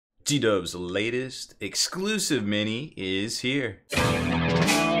G-Dub's latest exclusive mini is here.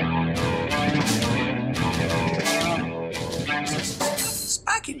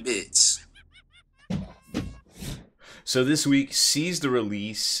 Spiky bits. So this week sees the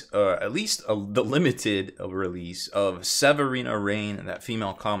release, at least the limited release of Severina Raine, that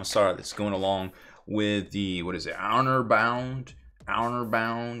female commissar that's going along with the, what is it, Honor-Bound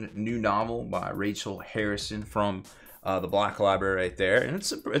new novel by Rachel Harrison from the Black Library right there. And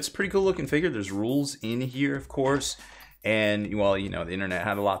it's a pretty cool looking figure. There's rules in here, of course. And, well, you know, the internet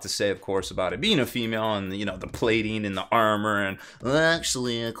had a lot to say, of course, about it being a female and, you know, the plating and the armor. And, well,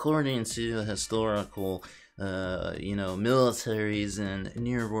 actually, according to historical, you know, militaries and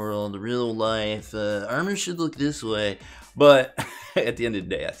near world, real life, armor should look this way. But at the end of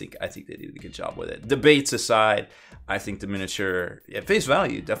the day, I think they did a good job with it. Debates aside, I think the miniature, at face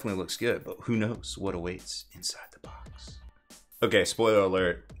value, definitely looks good. But who knows what awaits inside the box. Okay, spoiler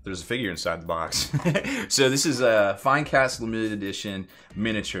alert, there's a figure inside the box. So this is a FINECAST limited edition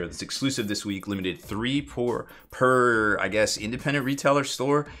miniature that's exclusive this week, limited 3 per, I guess, independent retailer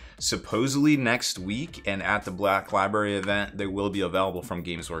store. Supposedly next week, and at the Black Library event, they will be available from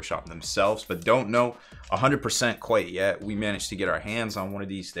Games Workshop themselves, but don't know 100% quite yet. We managed to get our hands on one of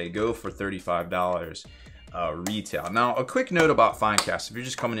these. They go for $35. Retail. Now, a quick note about FINECAST. If you're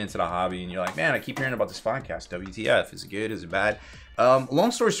just coming into the hobby and you're like, man, I keep hearing about this FINECAST. WTF? Is it good? Is it bad?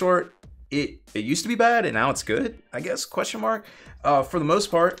 Long story short, it used to be bad and now it's good, I guess, question mark. For the most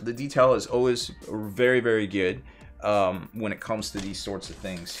part, the detail is always very, very good when it comes to these sorts of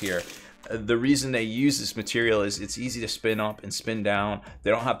things here. The reason they use this material is it's easy to spin up and spin down. They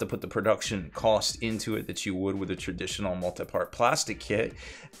don't have to put the production cost into it that you would with a traditional multi-part plastic kit.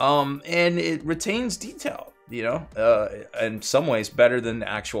 And it retains detail, you know, in some ways better than the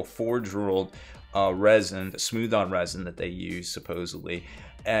actual forge rolled resin, the smooth on resin that they use supposedly.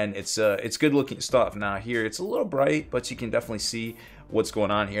 And it's good looking stuff. Now here it's a little bright, but you can definitely see what's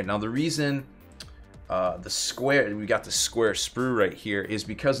going on here. Now the reason the square, we got the square sprue right here, is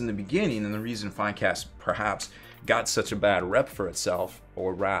because in the beginning, and the reason FINECAST perhaps got such a bad rep for itself,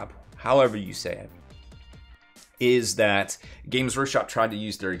 or rap, however you say it, is that Games Workshop tried to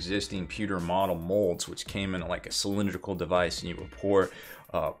use their existing pewter model molds, which came in like a cylindrical device, and you would pour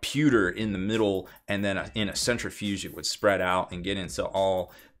pewter in the middle, and then in a centrifuge it would spread out and get into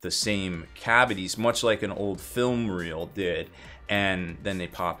all the same cavities, much like an old film reel did. And then they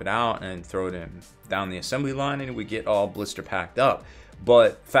pop it out and throw it in down the assembly line, and it would get all blister packed up.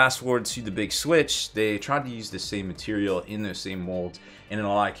 But fast forward to the big switch, they tried to use the same material in those same molds, and in a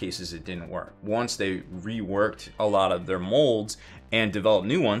lot of cases it didn't work. Once they reworked a lot of their molds and developed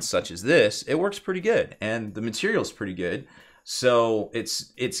new ones such as this, it works pretty good, and the material's pretty good. So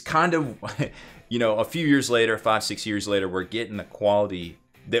it's kind of, you know, a few years later, 5-6 years later, we're getting the quality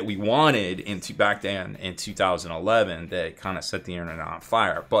that we wanted back then in 2011 that kind of set the internet on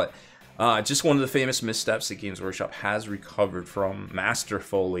fire. But just one of the famous missteps that Games Workshop has recovered from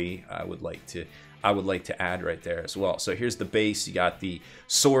masterfully, I would like to add right there as well. So here's the base. You got the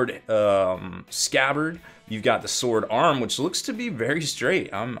sword scabbard. You've got the sword arm, which looks to be very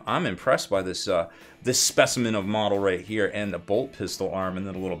straight. I'm impressed by this this specimen of model right here, and the bolt pistol arm, and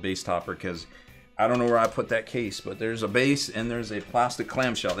then a little base topper, because I don't know where I put that case, but there's a base and there's a plastic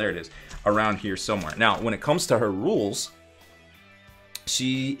clamshell, there it is, around here somewhere. Now, when it comes to her rules,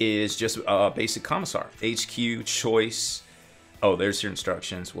 she is just a basic commissar. HQ, choice. Oh, there's your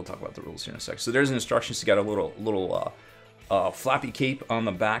instructions. We'll talk about the rules here in a second. So there's instructions. She got a little flappy cape on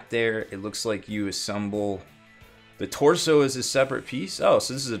the back there. It looks like you assemble. The torso is a separate piece. Oh,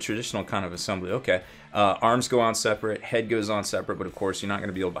 so this is a traditional kind of assembly. Okay. Arms go on separate, head goes on separate, but of course you're not going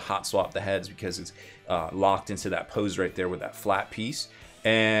to be able to hot swap the heads because it's locked into that pose right there with that flat piece.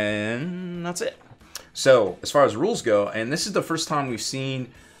 And that's it. So as far as rules go, and this is the first time we've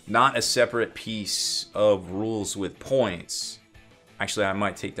seen not a separate piece of rules with points. Actually, I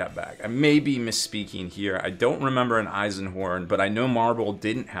might take that back. I may be misspeaking here. I don't remember an Eisenhorn, but I know Marble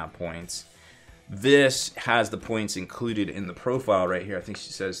didn't have points. This has the points included in the profile right here. I think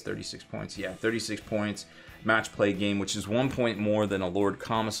she says 36 points. Yeah, 36 points. Match play game, which is 1 point more than a Lord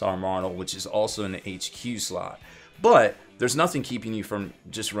Commissar model, which is also in the HQ slot. But there's nothing keeping you from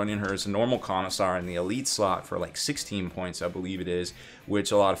just running her as a normal Commissar in the Elite slot for like 16 points, I believe it is,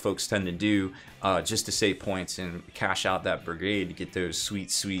 which a lot of folks tend to do just to save points and cash out that brigade to get those sweet,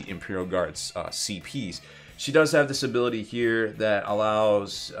 sweet Imperial Guards CPs. She does have this ability here that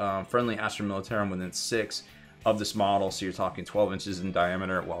allows friendly Astra Militarum within 6 of this model, so you're talking 12 inches in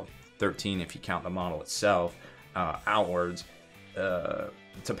diameter, well, 13 if you count the model itself, outwards,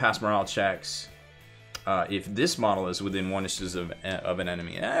 to pass morale checks if this model is within 1 inches of an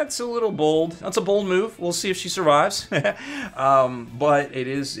enemy. That's a little bold. That's a bold move. We'll see if she survives. But it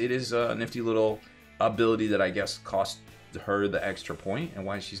is a nifty little ability that I guess cost her the extra point, and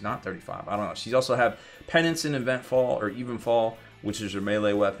why she's not 35. I don't know. She's also have Penance and Event Fall or Even Fall, which is her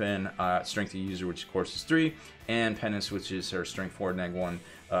melee weapon, Strength of User, which of course is 3, and Penance, which is her Strength 4 -1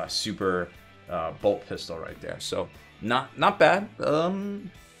 super bolt pistol right there. So not bad.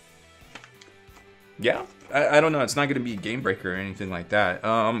 Yeah, I don't know. It's not going to be a game breaker or anything like that.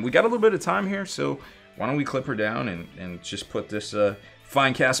 We got a little bit of time here, so why don't we clip her down and just put this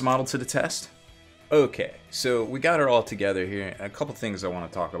FINECAST model to the test? Okay, so we got her all together here. A couple things I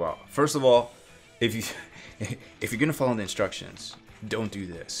want to talk about. First of all, if you're going to follow the instructions, don't do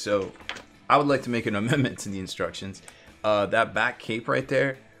this. So I would like to make an amendment to the instructions. That back cape right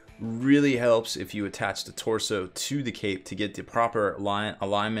there really helps if you attach the torso to the cape to get the proper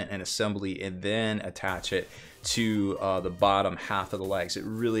alignment and assembly, and then attach it to the bottom half of the legs. It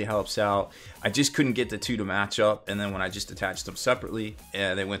really helps out. I just couldn't get the two to match up, and then when I just attached them separately,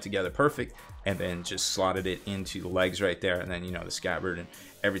 they went together perfect, and then just slotted it into the legs right there, and then, you know, the scabbard and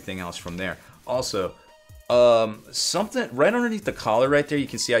everything else from there. Also, something right underneath the collar right there, you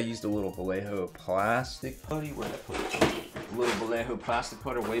can see I used a little Vallejo plastic putty. Where'd I put it? A little Vallejo plastic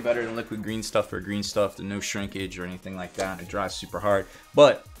putter, way better than liquid green stuff or green stuff, and no shrinkage or anything like that. It dries super hard,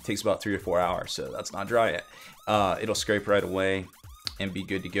 but it takes about 3 or 4 hours, so that's not dry yet. It'll scrape right away and be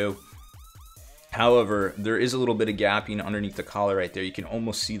good to go. However, there is a little bit of gapping underneath the collar right there. You can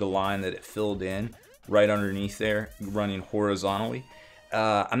almost see the line that it filled in right underneath there, running horizontally.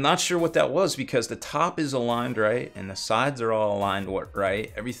 I'm not sure what that was, because the top is aligned right and the sides are all aligned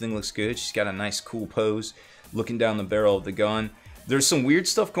right. Everything looks good. She's got a nice cool pose looking down the barrel of the gun. There's some weird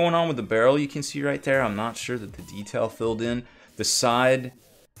stuff going on with the barrel, you can see right there. I'm not sure that the detail filled in. The side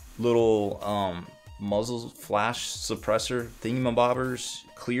little muzzle flash suppressor thingamabobbers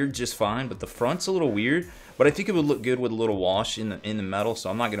cleared just fine, but the front's a little weird. But I think it would look good with a little wash in the metal, so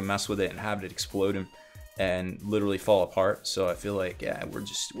I'm not gonna mess with it and have it explode and literally fall apart. So I feel like, yeah, we're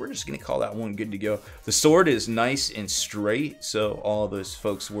just gonna call that one good to go. The sword is nice and straight, so all those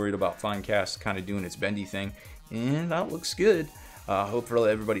folks worried about FINECAST kind of doing its bendy thing, and that looks good.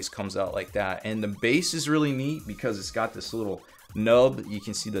 Hopefully everybody's comes out like that. And the base is really neat because it's got this little nub. You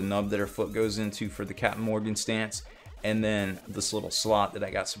can see the nub that her foot goes into for the Captain Morgan stance, and then this little slot that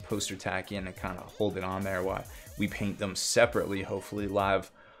I got some poster tack in to kind of hold it on there while we paint them separately, hopefully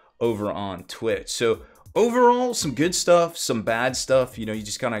live over on Twitch. So overall, some good stuff, some bad stuff. You know, you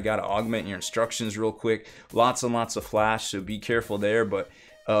just kind of got to augment your instructions real quick. Lots and lots of flash, so be careful there. But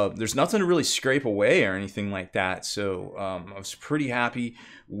there's nothing to really scrape away or anything like that. So I was pretty happy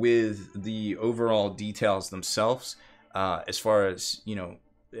with the overall details themselves. As far as, you know,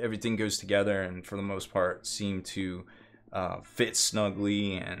 everything goes together, and for the most part seem to fit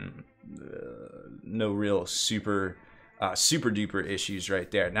snugly, and no real super duper issues right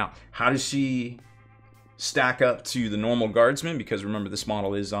there. Now, how does she stack up to the normal guardsman? Because remember, this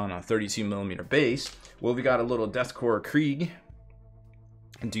model is on a 32mm base. Well, we got a little Deathcore Krieg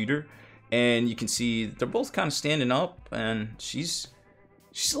duder, and you can see they're both kind of standing up, and she's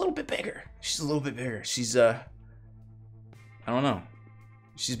a little bit bigger. She's I don't know.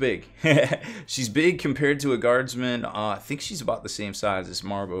 She's big. She's big compared to a guardsman. I think she's about the same size as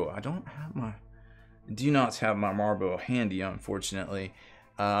Marbo. I do not have my Marbo handy, unfortunately.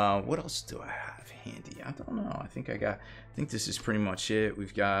 What else do I have handy? I don't know. I think this is pretty much it.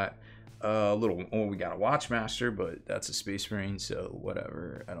 We've got a little, we got a Watchmaster, but that's a Space Marine, so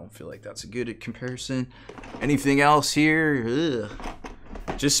whatever. I don't feel like that's a good comparison. Anything else here? Ugh.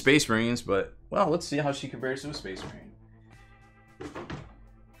 Just Space Marines, but, well, let's see how she compares to a Space Marine.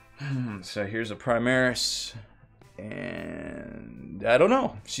 So here's a Primaris, and I don't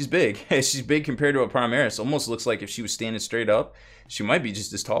know. She's big. She's big compared to a Primaris. Almost looks like if she was standing straight up, she might be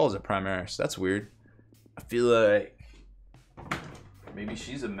just as tall as a Primaris. That's weird. I feel like maybe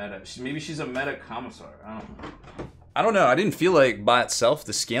she's a meta. Maybe she's a meta commissar. I don't know. I didn't feel like by itself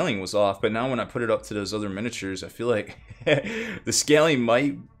the scaling was off, but now when I put it up to those other miniatures, I feel like the scaling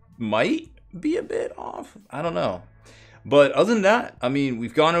might be a bit off. I don't know. But other than that, I mean,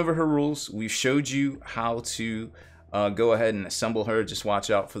 we've gone over her rules. We've showed you how to go ahead and assemble her. Just watch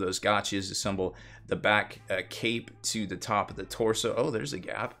out for those gotchas. Assemble the back cape to the top of the torso. Oh, there's a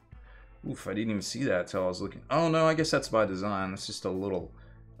gap. Oof, I didn't even see that until I was looking. Oh, no, I guess that's by design. It's just a little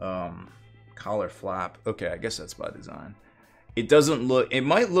collar flap. Okay, I guess that's by design. It doesn't look... It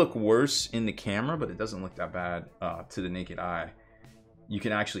might look worse in the camera, but it doesn't look that bad to the naked eye. You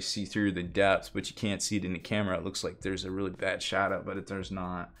can actually see through the depths, but you can't see it in the camera. It looks like there's a really bad shadow, but there's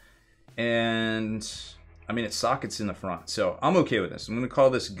not. And I mean, it's sockets in the front, so I'm okay with this. I'm going to call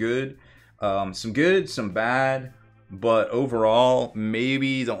this good. Some good, some bad, but overall,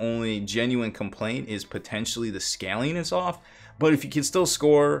 maybe the only genuine complaint is potentially the scaling is off. But if you can still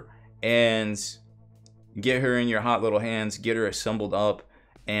score and get her in your hot little hands, get her assembled up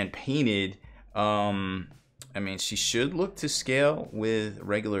and painted, I mean, she should look to scale with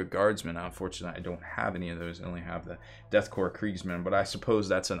regular guardsmen. Unfortunately, I don't have any of those. I only have the Deathcore Kriegsmen, but I suppose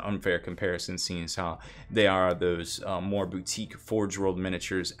that's an unfair comparison, seeing as how they are those more boutique Forge World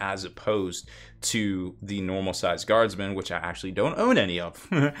miniatures as opposed to the normal size guardsmen, which I actually don't own any of.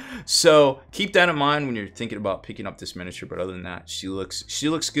 So keep that in mind when you're thinking about picking up this miniature. But other than that, she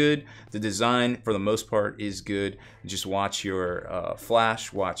looks good. The design for the most part is good. Just watch your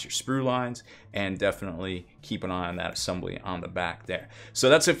flash, watch your sprue lines, and definitely keep an eye on that assembly on the back there. So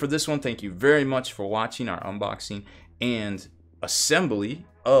that's it for this one. Thank you very much for watching our unboxing and assembly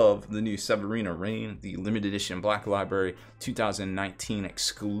of the new Severina Raine, the limited edition Black Library 2019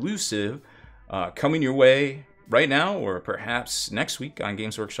 exclusive, coming your way right now or perhaps next week on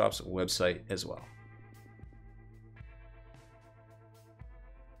Games Workshop's website as well.